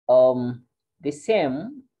the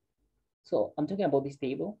same. So I'm talking about this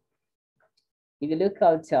table. If you look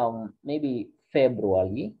at maybe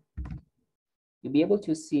February, you'll be able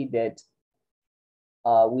to see that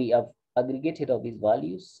we have aggregated all these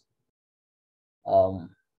values for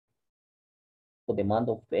the month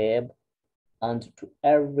of Feb and to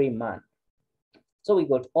every month. So we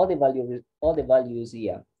got all the values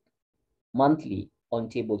here monthly on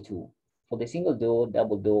table 2 for the single door,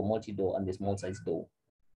 double door, multi-door, and the small size door.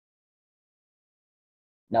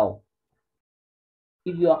 Now,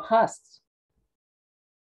 if you are asked,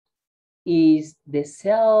 is the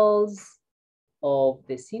sales of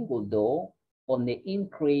the single door on the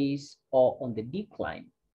increase or on the decline?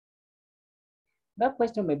 That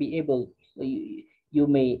question may be able, you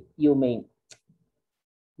may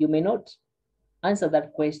not answer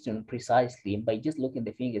that question precisely by just looking at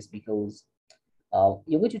the fingers, because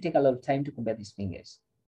you're going to take a lot of time to compare these fingers.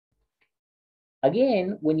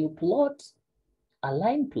 Again, when you plot a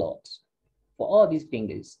line plot for all these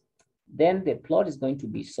fingers, then the plot is going to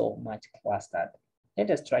be so much clustered.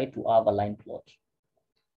 Let us try to have a line plot.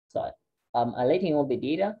 So I'm highlighting all the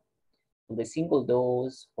data for the single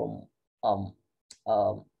doors from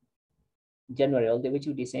January all the way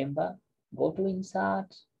to December. Go to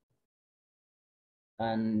insert,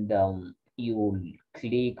 and you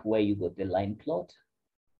click where you got the line plot.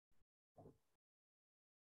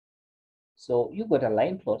 So you got a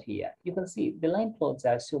line plot here. You can see the line plots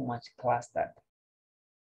are so much clustered.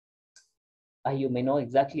 You may not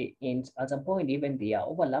exactly, at some point even they are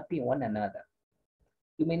overlapping one another.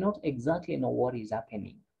 You may not exactly know what is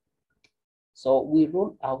happening. So we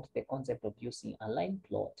roll out the concept of using a line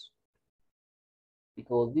plot,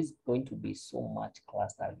 because this is going to be so much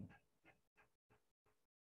clustered.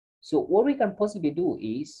 So what we can possibly do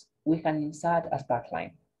is we can insert a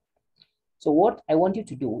sparkline. So what I want you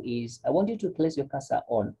to do is I want you to place your cursor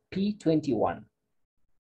on P21.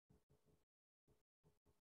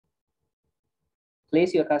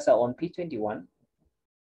 Place your cursor on P21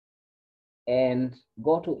 and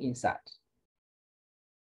go to insert.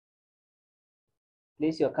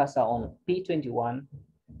 Place your cursor on P21,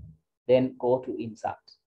 then go to insert.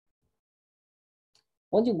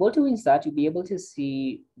 Once you go to insert, you'll be able to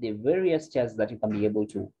see the various charts that you can be able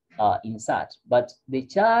to insert. But the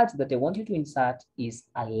chart that I want you to insert is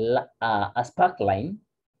a sparkline.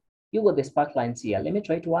 You got the sparklines here. Let me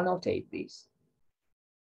try to annotate this.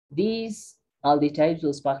 These are the types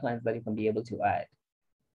of sparklines that you can be able to add.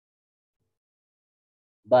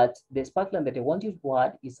 But the sparkline that I want you to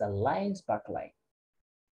add is a line sparkline,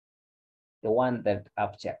 the one that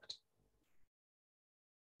I've checked.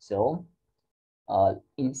 So I'll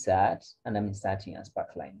insert, and I'm inserting a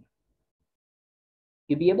sparkline.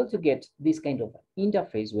 You'll be able to get this kind of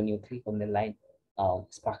interface when you click on the line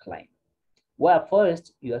sparkline, where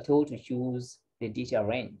first you are told to choose the data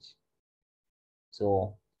range.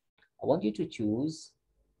 So I want you to choose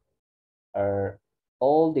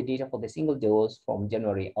all the data for the single doors from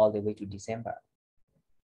January all the way to December.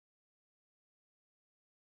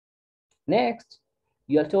 Next,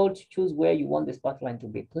 you are told to choose where you want the sparkline to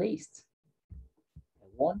be placed. I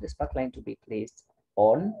want the sparkline to be placed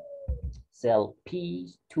on cell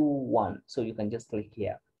P21. So you can just click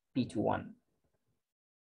here, P21.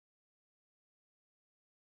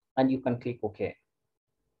 And you can click OK.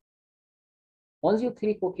 Once you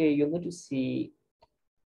click OK, you're going to see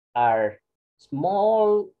our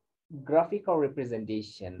small graphical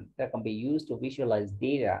representation that can be used to visualize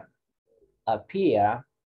data appear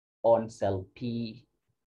on cell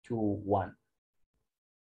P21.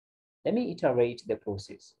 Let me iterate the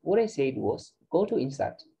process. What I said was go to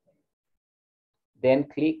insert, then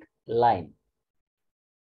click line,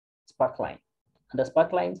 sparkline. And the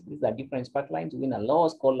sparklines, these are different sparklines within a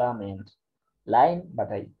lowest column and line,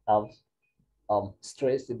 but I have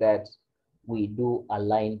stressed that we do a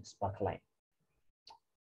line sparkline.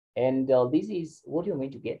 And this is what you're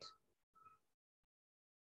going to get.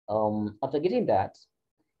 After getting that,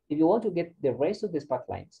 if you want to get the rest of the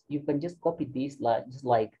sparklines, you can just copy this just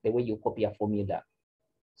like the way you copy a formula.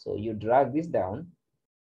 So you drag this down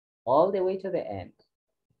all the way to the end.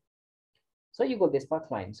 So you got the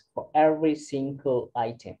sparklines for every single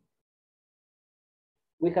item.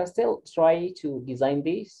 We can still try to design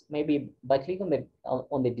this maybe by clicking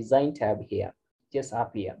on the design tab here, just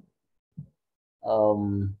up here.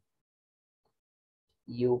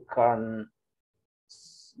 You can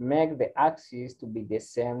make the axis to be the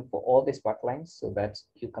same for all the sparklines so that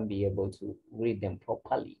you can be able to read them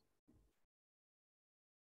properly.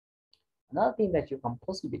 Another thing that you can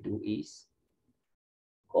possibly do is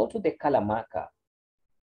go to the color marker,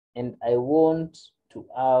 and I want to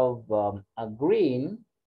have a green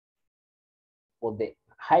for the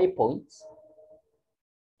high points,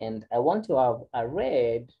 and I want to have a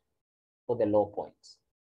red for the low points.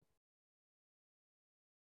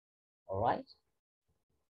 All right,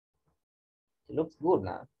 it looks good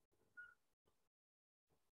now.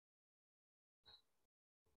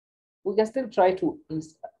 We can still try to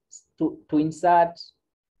insert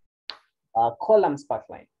a column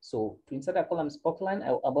sparkline. So to insert a column sparkline,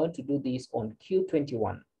 I'm going to do this on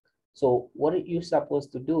Q21. So what you're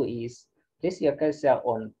supposed to do is place your cursor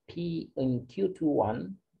on P in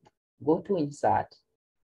Q21, go to insert,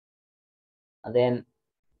 and then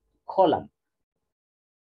column.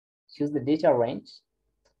 Choose the data range.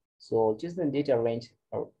 So choose the data range,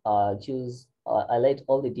 highlight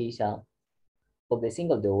all the data of the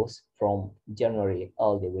single dose from January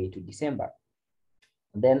all the way to December.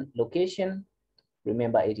 And then location,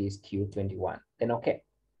 remember it is Q21. Then okay.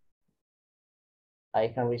 I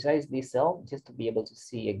can resize this cell just to be able to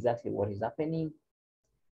see exactly what is happening.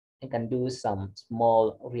 I can do some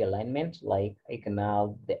small realignment, like I can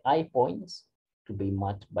have the high points to be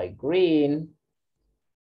marked by green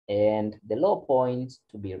and the low points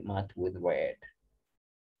to be marked with red.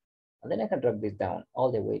 And then I can drag this down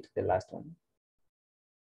all the way to the last one.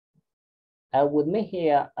 With me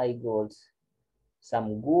here, I got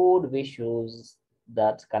some good visuals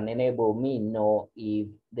that can enable me know if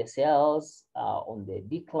the sales are on the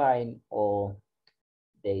decline or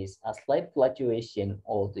there is a slight fluctuation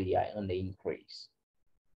or they are on the increase.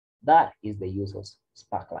 That is the use of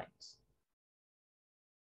sparklines.